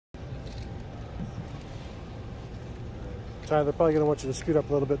Ty, they're probably going to want you to scoot up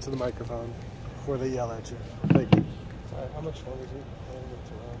a little bit to the microphone before they yell at you. Thank you. How much fun is it playing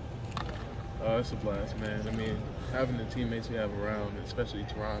with Teron? It's a blast, man. I mean, having the teammates we have around, especially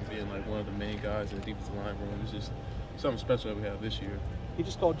Teron being like one of the main guys in the defensive line room, is just something special that we have this year. He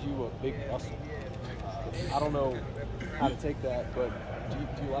just called you a big muscle. I don't know how to take that, but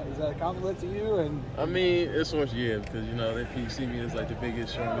do you like, is that a compliment to you? And I mean, it's sort of, yeah, because, you know, if you see me as like the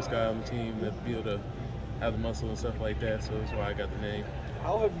biggest, strongest guy on the team, that be able to have the muscle and stuff like that, so that's why I got the name.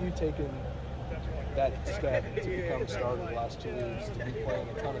 How have you taken that step to become a starter the last 2 weeks, to be playing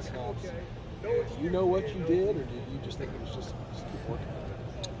a ton of snaps? Do you know what you did, or did you just think it was just keep working?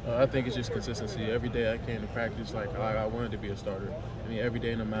 I think it's just consistency. Every day I came to practice like I wanted to be a starter. I mean, every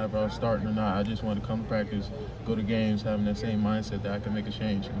day, no matter if I was starting or not, I just wanted to come to practice, go to games, having that same mindset that I can make a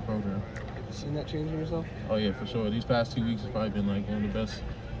change in the program. Have you seen that change in yourself? Oh yeah, for sure. These past 2 weeks has probably been like one of the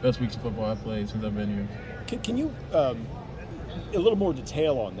best weeks of football I've played since I've been here. Can you, a little more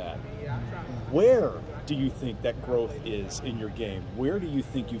detail on that? Where do you think that growth is in your game? Where do you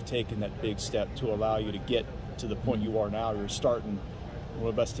think you've taken that big step to allow you to get to the point you are now? You're starting one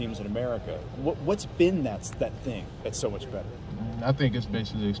of the best teams in America. What's been that thing that's so much better? I think it's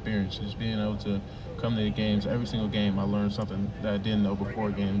basically the experience. Just being able to come to the games. Every single game I learned something that I didn't know before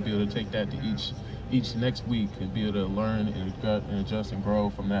a game, and be able to take that to each next week and be able to learn and adjust and grow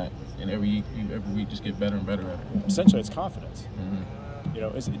from that. And every week just get better and better at it. Essentially, it's confidence. Mm-hmm. You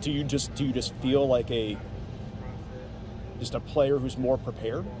know, do you just feel like just a player who's more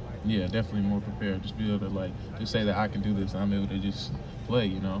prepared? Yeah, definitely more prepared. Just be able to just say that I can do this. And I'm able to just play.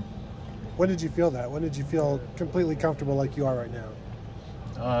 You know. When did you feel that? When did you feel completely comfortable like you are right now?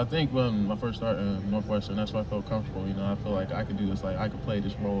 I think when I first started in Northwestern, that's why I felt comfortable. You know, I feel like I could do this. Like I could play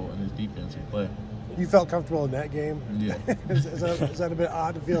this role in this defense and play. You felt comfortable in that game? Yeah. is that a bit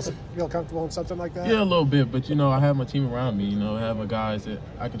odd to feel comfortable in something like that? Yeah, a little bit. But, you know, I have my team around me. You know, I have my guys that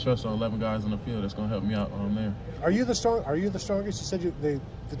I can trust on 11 guys on the field that's going to help me out on there. Are you the strongest? You said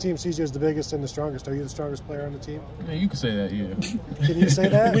the team sees you as the biggest and the strongest. Are you the strongest player on the team? Yeah, you can say that, yeah. Can you say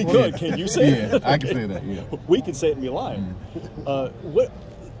that? We could. Can you say that? Yeah, I can say that, yeah. We can say it and be lying.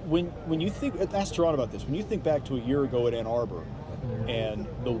 When you think, ask Teron about this, when you think back to a year ago at Ann Arbor and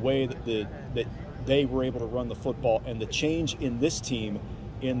the way that they were able to run the football and the change in this team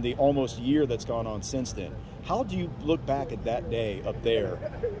in the almost year that's gone on since then, how do you look back at that day up there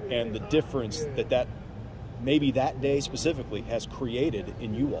and the difference that maybe that day specifically has created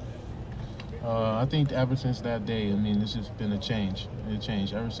in you all? I think ever since that day, I mean, it's just been a change. It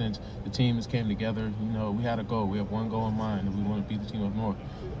changed ever since the team has came together. You know, we had a goal. We have one goal in mind, and we want to beat the team up north.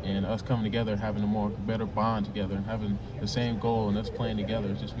 And us coming together, having a better bond together, and having the same goal, and us playing together,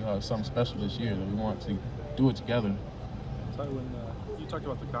 it's just something special this year that we want to do it together. Ty, when you talked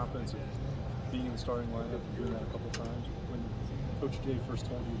about the confidence of being in the starting lineup and doing that a couple of times, when Coach Jay first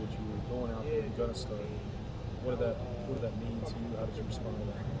told you that you were going out there and going to start, what did that mean to you? How did you respond to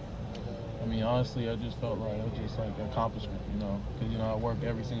that? I mean, honestly, I just felt like it was just like an accomplishment, you know, because, you know, I work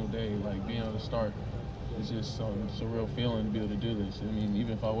every single day, like being able to start. It's just a surreal feeling to be able to do this. I mean,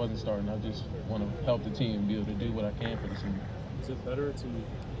 even if I wasn't starting, I just want to help the team and be able to do what I can for the team. Is it better to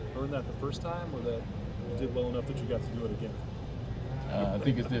earn that the first time, or that you did well enough that you got to do it again? I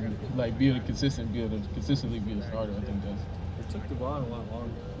think it's different. Like be able to consistently be a starter. I think that's. It took Devon a lot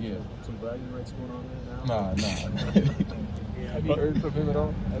longer. Yeah. Some bragging rights going on there now. Nah. Have you heard from him at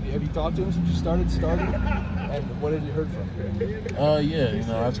all? Have you talked to him since you started? And what have you heard from him? Yeah, you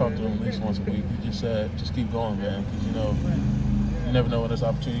know, I talk to him at least once a week. He just said, just keep going, man, because, you know, you never know when this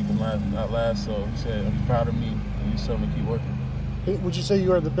opportunity can not last. So he said, he's proud of me, and he's telling me to keep working. Would you say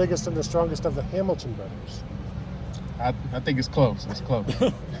you are the biggest and the strongest of the Hamilton brothers? I think it's close. It's close. This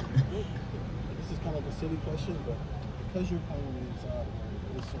is kind of a silly question, but because you're playing on the inside where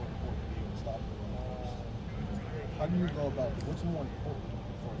it is so important to be able to stop the run, how do you go about it? What's more important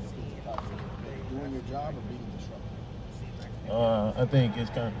for the defensive tackle? Doing your job or being disruptive? I think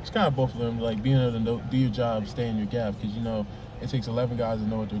it's kind of both of them. Like being able to do your job, stay in your gap, because, you know, it takes 11 guys to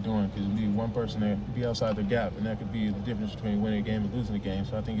know what they're doing, because it'll be one person that be outside the gap, and that could be the difference between winning a game and losing a game.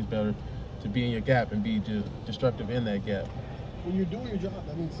 So I think it's better to be in your gap and be destructive in that gap. When you're doing your job,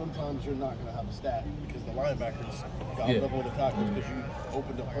 that means sometimes you're not going to have a stat because the linebackers got double the tackles because you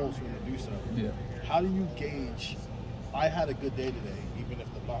opened up holes for them to do so. Yeah. How do you gauge, I had a good day today, even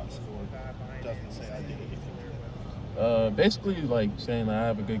if the box score doesn't say I did anything? Basically, like saying that I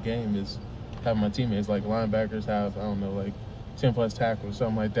have a good game is having my teammates, like linebackers have, I don't know, like 10 plus tackles,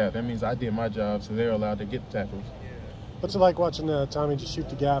 something like that. That means I did my job, so they're allowed to get the tackles. What's it like watching Tommy just shoot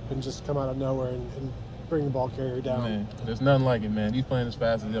the gap and just come out of nowhere and bring the ball carrier down. Man, there's nothing like it, man. He's playing as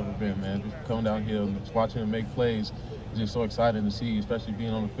fast as he's ever been, man. Just coming downhill and just watching him make plays is just so exciting to see, especially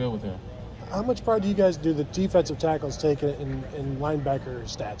being on the field with him. How much pride do you guys do the defensive tackles take in linebacker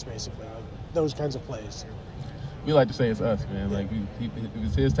stats, basically, like those kinds of plays? We like to say it's us, man. Like, if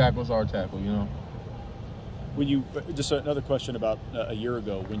it's his tackle, it's our tackle, you know? When you just another question about a year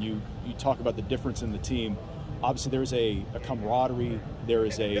ago, when you talk about the difference in the team, obviously there's a camaraderie, there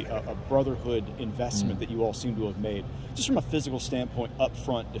is a brotherhood investment that you all seem to have made. Just from a physical standpoint, up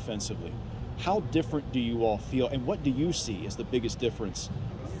front defensively, how different do you all feel, and what do you see as the biggest difference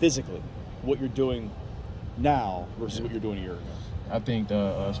physically, what you're doing now versus what you're doing a year ago? I think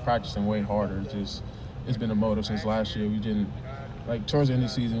us practicing way harder. It's been a motive since last year. We didn't, like, towards the end of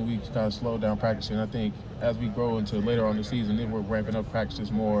the season, we kind of slowed down practicing. I think as we grow into later on in the season, then we're ramping up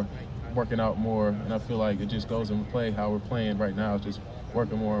practices more, working out more, and I feel like it just goes into play how we're playing right now. It's just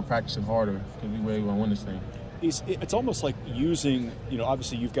working more and practicing harder because we really want to win this thing. It's almost like using,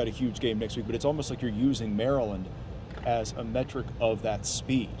 obviously you've got a huge game next week, but it's almost like you're using Maryland as a metric of that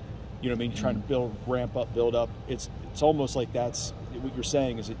speed. You know what I mean? Trying to ramp up, build up. It's almost like that's what you're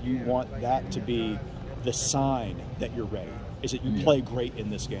saying, is that you want that to be the sign that you're ready, is that you play great in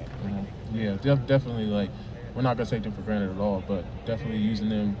this game. Yeah, definitely. Like, we're not going to take them for granted at all, but definitely using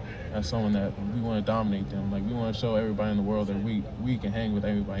them as someone that we want to dominate them. Like, we want to show everybody in the world that we can hang with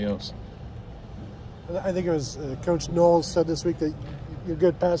everybody else. I think it was Coach Knowles said this week that you're a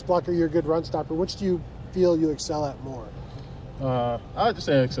good pass blocker, you're a good run stopper. Which do you feel you excel at more? I like to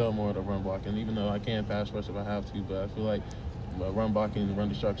say I excel more at the run blocking, even though I can pass rush if I have to, but I feel like run blocking and run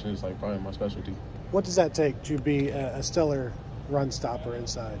destruction is like probably my specialty. What does that take to be a stellar run stopper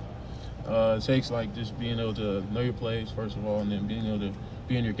inside? It takes like just being able to know your plays first of all, and then being able to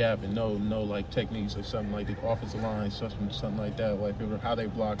be in your gap and know like techniques or something like the offensive line, something like that, like how they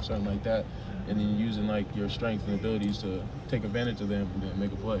block, something like that, and then using like your strengths and abilities to take advantage of them and then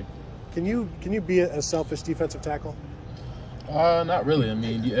make a play. Can you be a selfish defensive tackle? Not really. I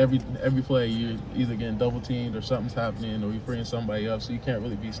mean, every play you're either getting double teamed or something's happening or you're freeing somebody up, so you can't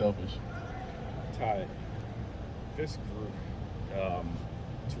really be selfish. Ty, this group,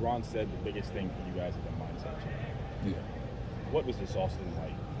 Teron said the biggest thing for you guys is the mindset change. Yeah. What was this offseason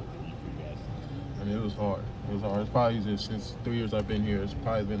like for you guys? I mean, it was hard. It was hard. It's probably just since 3 years I've been here, it's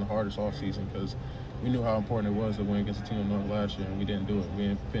probably been the hardest offseason because we knew how important it was to win against the team of North last year, and we didn't do it. We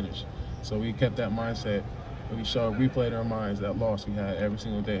didn't finish. So we kept that mindset. We replayed in our minds that loss we had every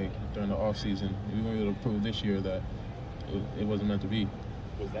single day during the offseason. We were able to prove this year that it wasn't meant to be.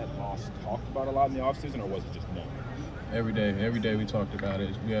 Was that loss talked about a lot in the offseason, or was it just known? Every day we talked about it.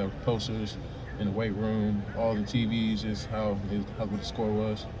 We have posters in the weight room, all the TVs, just how what the score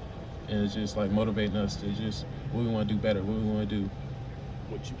was. And it's just like motivating us to just what we want to do better, what we want to do.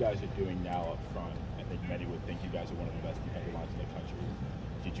 What you guys are doing now up front, I think many would think you guys are one of the best defensive lines in the country.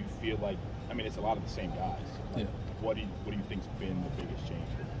 Did you feel like, I mean, it's a lot of the same guys. Like, Yeah. What do you think's been the biggest change?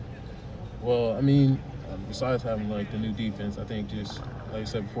 Well, I mean, besides having like the new defense, I think just like I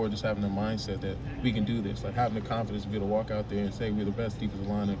said before, just having the mindset that we can do this, like having the confidence to be able to walk out there and say we're the best defensive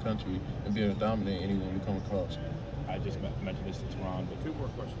line in the country and be able to dominate anyone we come across. I just mentioned this to Teron, but 2 more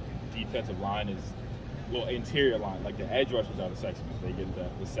questions. Defensive line is, well, interior line, like the edge rushers are the sexy ones. They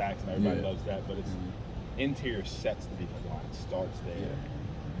get the sacks and everybody loves that, but it's interior sets the defensive line, starts there. Yeah.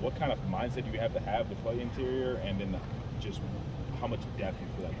 What kind of mindset do you have to play interior, and then just how much depth do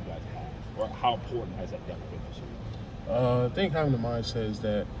you feel like you guys have? Or how important has that depth been this year? I think having the mindset is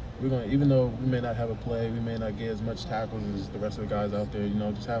that we're going to, even though we may not have a play, we may not get as much tackles as the rest of the guys out there,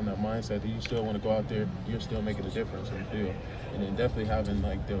 just having that mindset that you still want to go out there, you're still making a difference in the field. And then definitely having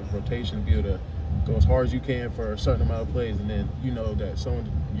like the rotation to be able to go as hard as you can for a certain amount of plays, and then you know that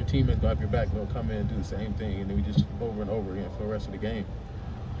your teammates go up your back, they'll come in and do the same thing, and then we just over and over again for the rest of the game.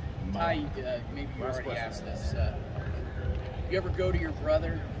 Ty, maybe you already asked this. You ever go to your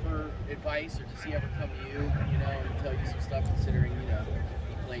brother for advice, or does he ever come to you, and tell you some stuff, considering,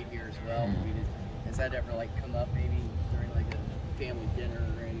 he played here as well? I mean, has that ever, come up maybe during, a family dinner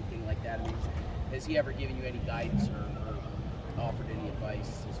or anything like that? I mean, has he ever given you any guidance or offered any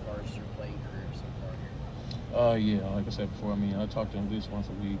advice as far as your playing career so far here? Yeah, like I said before, I mean, I talk to him at least once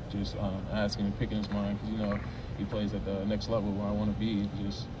a week, just asking and picking his mind, because, he plays at the next level where I want to be.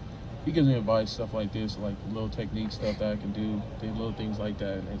 He gives me advice, stuff like this, like little technique stuff that I can do, little things like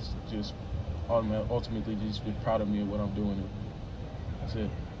that, and it's just ultimately just be proud of me of what I'm doing. That's it.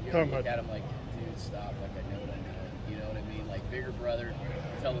 You ever look at him like, dude, stop, I know what I'm doing, you know what I mean? Like bigger brother,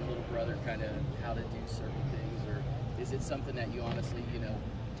 telling little brother kind of how to do certain things, or is it something that you honestly,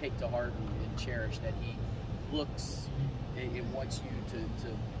 take to heart and cherish, that he looks and wants you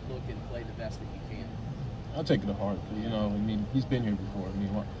to look and play the best that you can? I'll take it to heart. You know, I mean, he's been here before. I mean,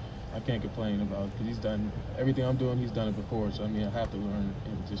 I can't complain about it because he's done everything I'm doing. He's done it before. So I mean, I have to learn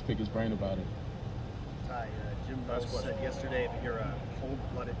and just pick his brain about it. Ty, Jim Knowles said yesterday that you're a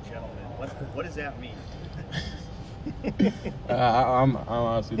cold-blooded gentleman. What does that mean? I'm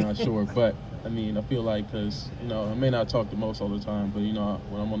honestly not sure, but I mean, I feel like because you know I may not talk the most all the time, but you know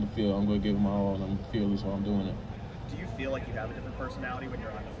when I'm on the field, I'm going to give it my all, and I'm fearless while I'm doing it. Do you feel like you have a different personality when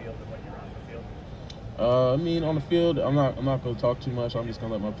you're on the field than when you're off the field? I mean, on the field, I'm not going to talk too much. I'm just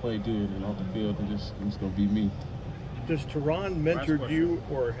going to let my play do it, and off the field, I'm just going to be me. Does Teron mentor you,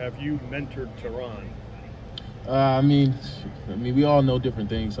 or have you mentored Teron? I mean, we all know different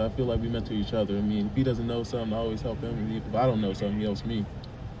things, so I feel like we mentor each other. I mean, if he doesn't know something, I always help him, and if I don't know something, he helps me.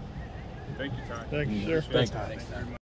 Thank you, Ty. Thank you, sir. Thanks.